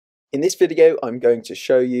In this video, I'm going to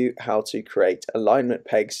show you how to create alignment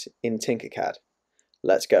pegs in TinkerCAD.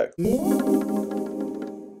 Let's go.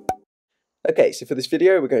 Okay, so for this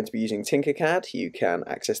video, we're going to be using TinkerCAD. You can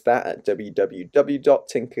access that at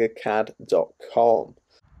www.tinkercad.com.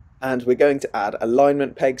 And we're going to add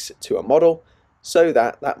alignment pegs to a model so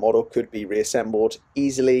that that model could be reassembled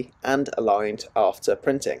easily and aligned after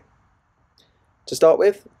printing. To start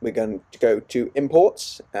with, we're going to go to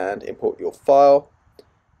Imports and import your file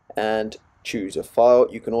and choose a file.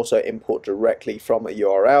 You can also import directly from a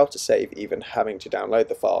URL to save even having to download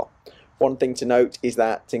the file. One thing to note is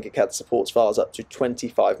that TinkerCAD supports files up to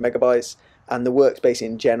 25 megabytes, and the workspace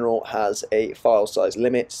in general has a file size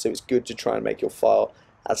limit, so it's good to try and make your file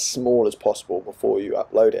as small as possible before you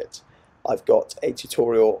upload it. I've got a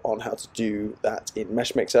tutorial on how to do that in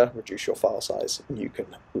MeshMixer, reduce your file size, and you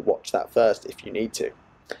can watch that first if you need to.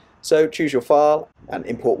 So choose your file and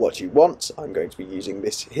import what you want. I'm going to be using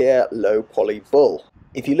this here, low poly bull.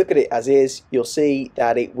 If you look at it as is, you'll see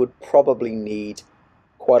that it would probably need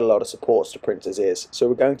quite a lot of supports to print as is. So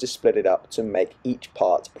we're going to split it up to make each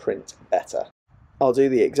part print better. I'll do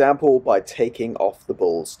the example by taking off the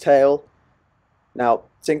bull's tail. Now,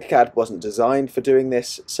 TinkerCAD wasn't designed for doing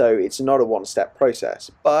this, so it's not a one-step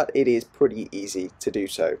process, but it is pretty easy to do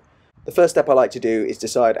so. The first step I like to do is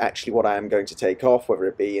decide actually what I am going to take off, whether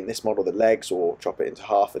it be in this model the legs or chop it into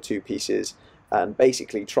half or two pieces, and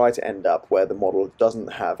basically try to end up where the model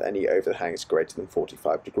doesn't have any overhangs greater than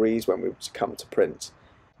 45 degrees when we come to print.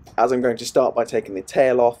 As I'm going to start by taking the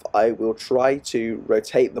tail off, I will try to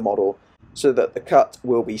rotate the model so that the cut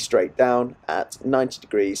will be straight down at 90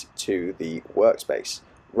 degrees to the workspace,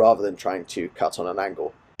 rather than trying to cut on an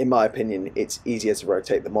angle. In my opinion, it's easier to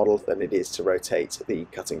rotate the model than it is to rotate the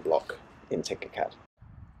cutting block in TinkerCAD.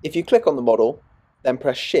 If you click on the model, then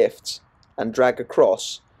press Shift and drag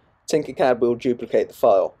across, TinkerCAD will duplicate the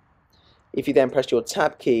file. If you then press your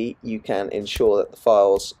Tab key, you can ensure that the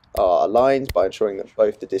files are aligned by ensuring that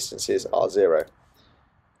both the distances are 0.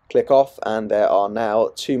 Click off and there are now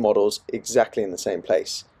two models exactly in the same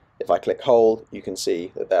place. If I click hold, you can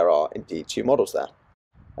see that there are indeed two models there.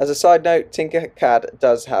 As a side note, TinkerCAD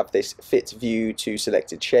does have this fit view to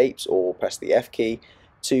selected shapes, or press the F key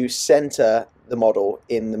to center the model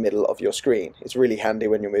in the middle of your screen. It's really handy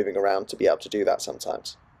when you're moving around to be able to do that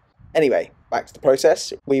sometimes. Anyway, back to the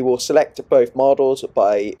process. We will select both models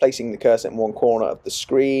by placing the cursor in one corner of the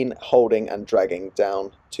screen, holding and dragging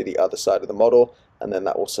down to the other side of the model, and then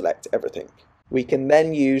that will select everything. We can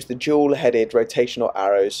then use the dual-headed rotational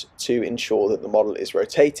arrows to ensure that the model is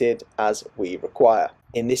rotated as we require.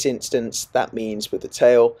 In this instance, that means with the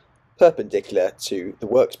tail perpendicular to the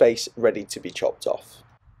workspace, ready to be chopped off.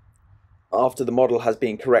 After the model has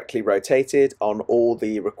been correctly rotated on all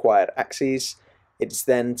the required axes, it's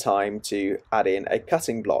then time to add in a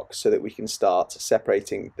cutting block so that we can start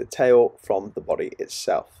separating the tail from the body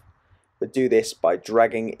itself. We do this by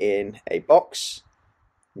dragging in a box.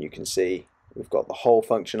 You can see we've got the whole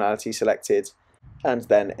functionality selected, and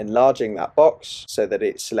then enlarging that box so that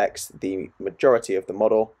it selects the majority of the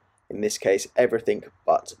model, in this case everything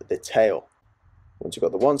but the tail. Once you've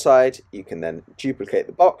got the one side, you can then duplicate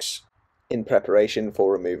the box in preparation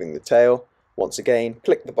for removing the tail. Once again,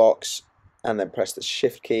 click the box and then press the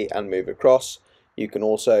Shift key and move across. You can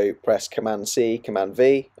also press Command C, Command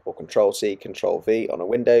V, or Control C, Control V on a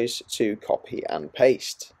Windows to copy and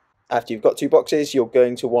paste. After you've got two boxes, you're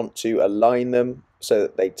going to want to align them so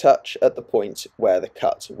that they touch at the point where the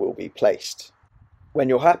cut will be placed. When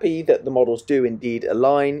you're happy that the models do indeed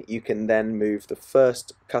align, you can then move the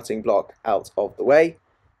first cutting block out of the way,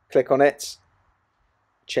 click on it,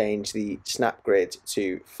 change the snap grid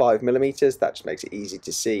to 5mm, that just makes it easy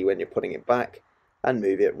to see when you're putting it back, and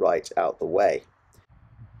move it right out the way.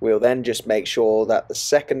 We'll then just make sure that the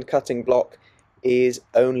second cutting block is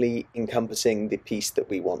only encompassing the piece that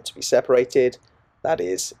we want to be separated, that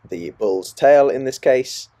is the bull's tail in this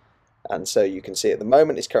case, and so you can see at the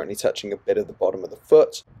moment it's currently touching a bit of the bottom of the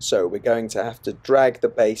foot, so we're going to have to drag the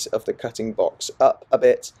base of the cutting box up a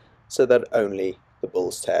bit so that only the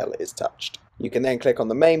bull's tail is touched. You can then click on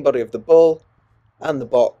the main body of the bull and the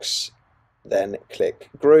box, then click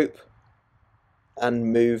Group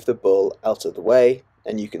and move the bull out of the way,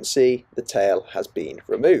 and you can see the tail has been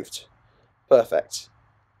removed. Perfect.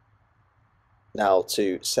 Now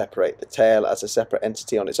to separate the tail as a separate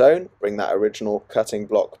entity on its own, bring that original cutting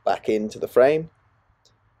block back into the frame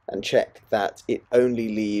and check that it only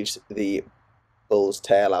leaves the bull's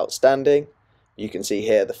tail outstanding. You can see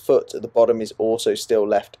here the foot at the bottom is also still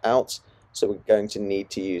left out, so we're going to need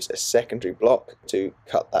to use a secondary block to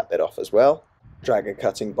cut that bit off as well. Drag a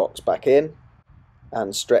cutting box back in,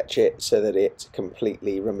 and stretch it so that it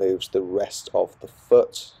completely removes the rest of the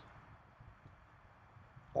foot,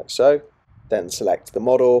 like so. Then select the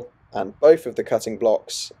model and both of the cutting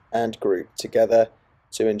blocks and group together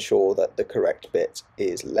to ensure that the correct bit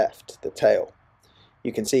is left, the tail.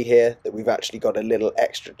 You can see here that we've actually got a little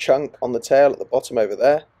extra chunk on the tail at the bottom over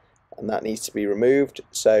there, and that needs to be removed.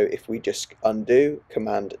 So if we just undo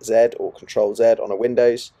Command Z or Control Z on a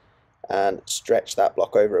Windows and stretch that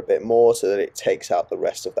block over a bit more so that it takes out the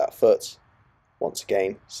rest of that foot, once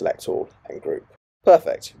again select all and group.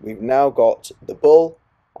 Perfect, we've now got the bull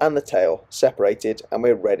and the tail separated and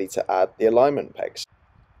we're ready to add the alignment pegs.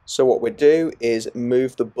 So what we'll do is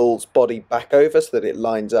move the bull's body back over so that it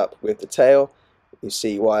lines up with the tail. You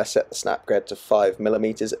see why I set the snap grid to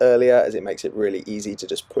 5mm earlier, as it makes it really easy to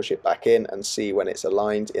just push it back in and see when it's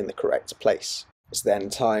aligned in the correct place. It's then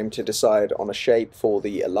time to decide on a shape for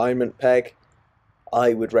the alignment peg.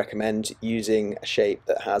 I would recommend using a shape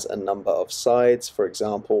that has a number of sides, for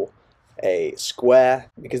example a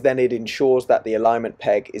square, because then it ensures that the alignment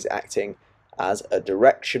peg is acting as a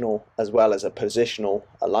directional as well as a positional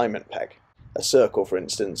alignment peg. A circle, for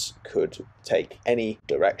instance, could take any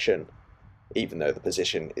direction even though the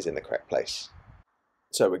position is in the correct place.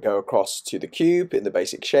 So we go across to the cube in the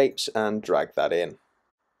basic shapes and drag that in.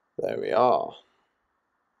 There we are.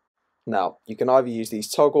 Now you can either use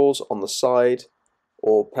these toggles on the side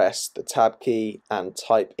or press the tab key and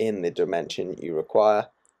type in the dimension you require,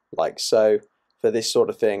 like so. For this sort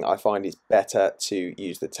of thing, I find it's better to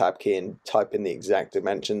use the tab key and type in the exact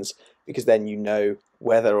dimensions, because then you know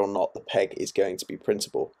whether or not the peg is going to be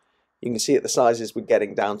printable. You can see at the sizes we're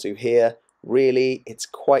getting down to here, really it's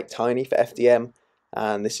quite tiny for FDM,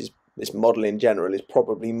 and this model in general is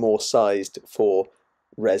probably more sized for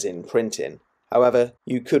resin printing. However,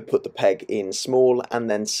 you could put the peg in small and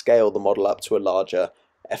then scale the model up to a larger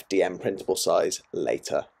FDM printable size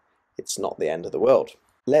later. It's not the end of the world.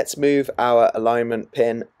 Let's move our alignment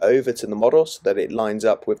pin over to the model so that it lines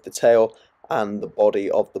up with the tail and the body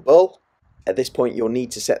of the bull. At this point you'll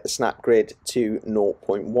need to set the snap grid to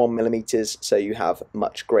 0.1mm so you have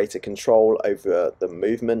much greater control over the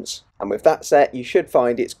movements. And with that set, you should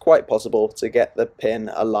find it's quite possible to get the pin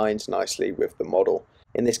aligned nicely with the model.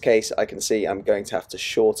 In this case, I can see I'm going to have to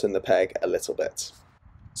shorten the peg a little bit.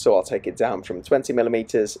 So I'll take it down from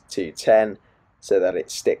 20mm to 10 so that it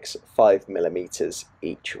sticks 5mm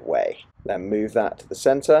each way. Then move that to the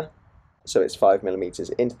center so it's 5mm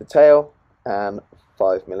into the tail and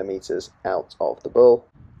 5mm out of the bull,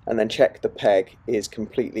 and then check the peg is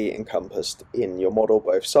completely encompassed in your model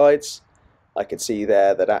both sides. I could see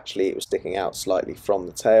there that actually it was sticking out slightly from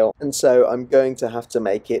the tail, and so I'm going to have to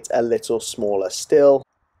make it a little smaller still.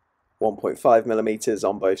 1.5mm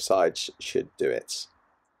on both sides should do it.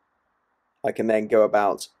 I can then go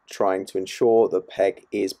about trying to ensure the peg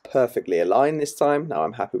is perfectly aligned this time. Now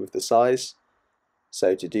I'm happy with the size.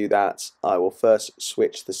 So to do that, I will first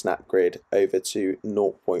switch the snap grid over to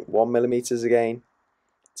 0.1mm again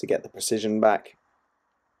to get the precision back.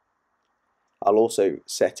 I'll also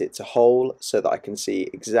set it to whole so that I can see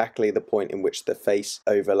exactly the point in which the face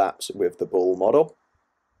overlaps with the bull model.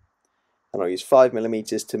 And I'll use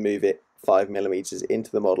 5mm to move it 5mm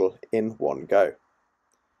into the model in one go.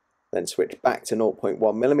 Then switch back to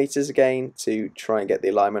 0.1mm again to try and get the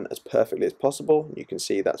alignment as perfectly as possible. You can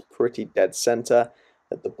see that's pretty dead center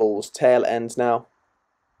at the bull's tail end now.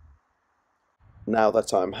 Now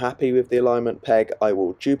that I'm happy with the alignment peg, I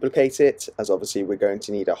will duplicate it, as obviously we're going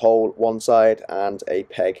to need a hole one side and a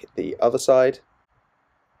peg the other side.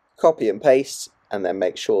 Copy and paste, and then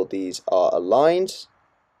make sure these are aligned,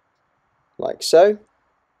 like so.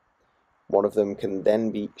 One of them can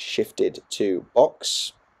then be shifted to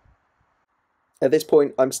box. At this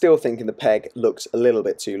point, I'm still thinking the peg looks a little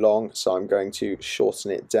bit too long, so I'm going to shorten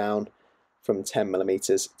it down from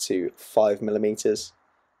 10mm to 5mm,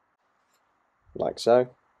 like so.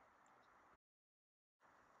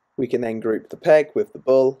 We can then group the peg with the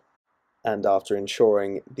bull, and after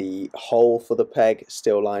ensuring the hole for the peg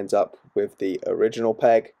still lines up with the original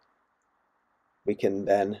peg, we can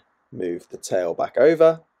then move the tail back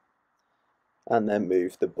over and then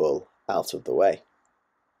move the bull out of the way,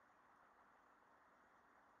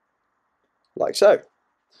 like so.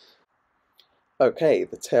 Okay,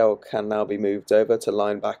 the tail can now be moved over to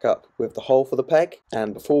line back up with the hole for the peg,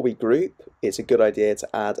 and before we group, it's a good idea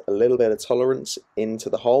to add a little bit of tolerance into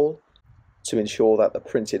the hole to ensure that the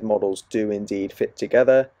printed models do indeed fit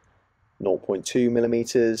together.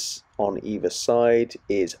 0.2mm on either side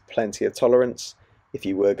is plenty of tolerance. If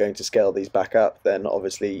you were going to scale these back up, then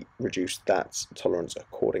obviously reduce that tolerance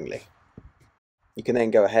accordingly. You can then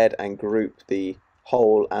go ahead and group the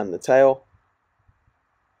hole and the tail.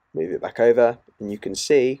 Move it back over and you can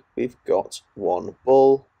see we've got one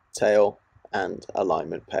bull, tail and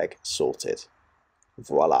alignment peg sorted.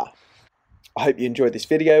 Voila! I hope you enjoyed this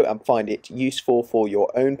video and find it useful for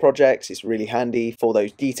your own projects. It's really handy for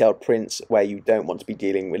those detailed prints where you don't want to be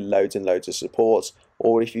dealing with loads and loads of supports,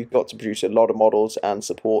 or if you've got to produce a lot of models and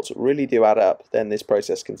supports really do add up, then this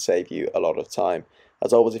process can save you a lot of time.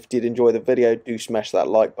 As always, if you did enjoy the video, do smash that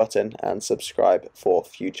like button and subscribe for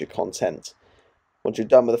future content. Once you're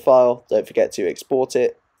done with the file, don't forget to export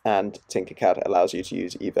it, and TinkerCAD allows you to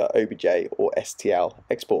use either OBJ or STL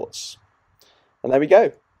exports. And there we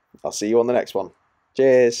go. I'll see you on the next one.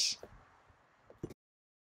 Cheers.